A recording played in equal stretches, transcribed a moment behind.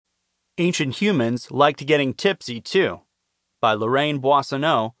Ancient Humans Liked Getting Tipsy Too, by Lorraine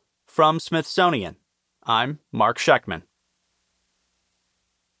Boissoneault, from Smithsonian. I'm Mark Scheckman.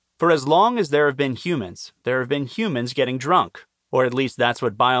 For as long as there have been humans getting drunk, or at least that's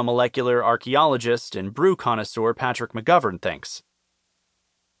what biomolecular archaeologist and brew connoisseur Patrick McGovern thinks.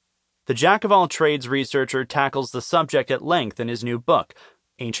 The jack-of-all-trades researcher tackles the subject at length in his new book,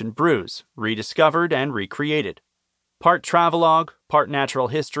 Ancient Brews, Rediscovered and Recreated. Part travelogue, part natural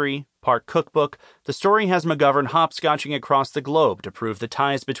history, part cookbook, the story has McGovern hopscotching across the globe to prove the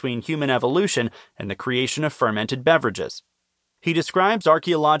ties between human evolution and the creation of fermented beverages. He describes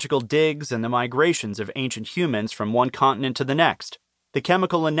archaeological digs and the migrations of ancient humans from one continent to the next, the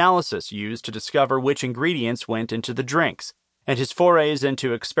chemical analysis used to discover which ingredients went into the drinks, and his forays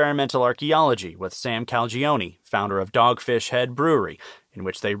into experimental archaeology with Sam Calagione, founder of Dogfish Head Brewery, in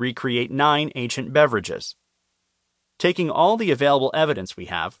which they recreate 9 ancient beverages. Taking all the available evidence we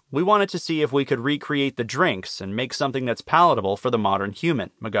have, we wanted to see if we could recreate the drinks and make something that's palatable for the modern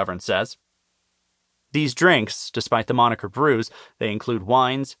human, McGovern says. These drinks, despite the moniker brews, they include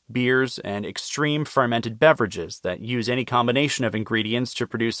wines, beers, and extreme fermented beverages that use any combination of ingredients to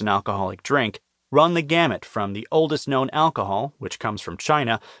produce an alcoholic drink, run the gamut from the oldest known alcohol, which comes from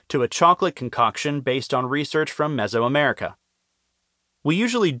China, to a chocolate concoction based on research from Mesoamerica. We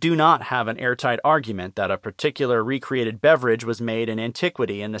usually do not have an airtight argument that a particular recreated beverage was made in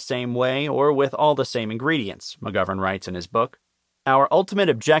antiquity in the same way or with all the same ingredients, McGovern writes in his book. Our ultimate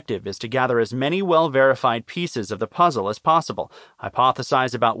objective is to gather as many well-verified pieces of the puzzle as possible,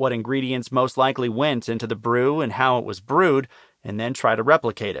 hypothesize about what ingredients most likely went into the brew and how it was brewed, and then try to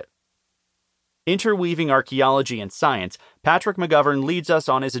replicate it. Interweaving archaeology and science, Patrick McGovern leads us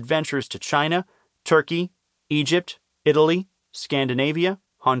on his adventures to China, Turkey, Egypt, Italy, Scandinavia,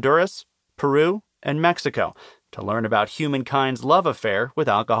 Honduras, Peru, and Mexico to learn about humankind's love affair with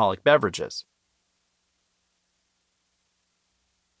alcoholic beverages.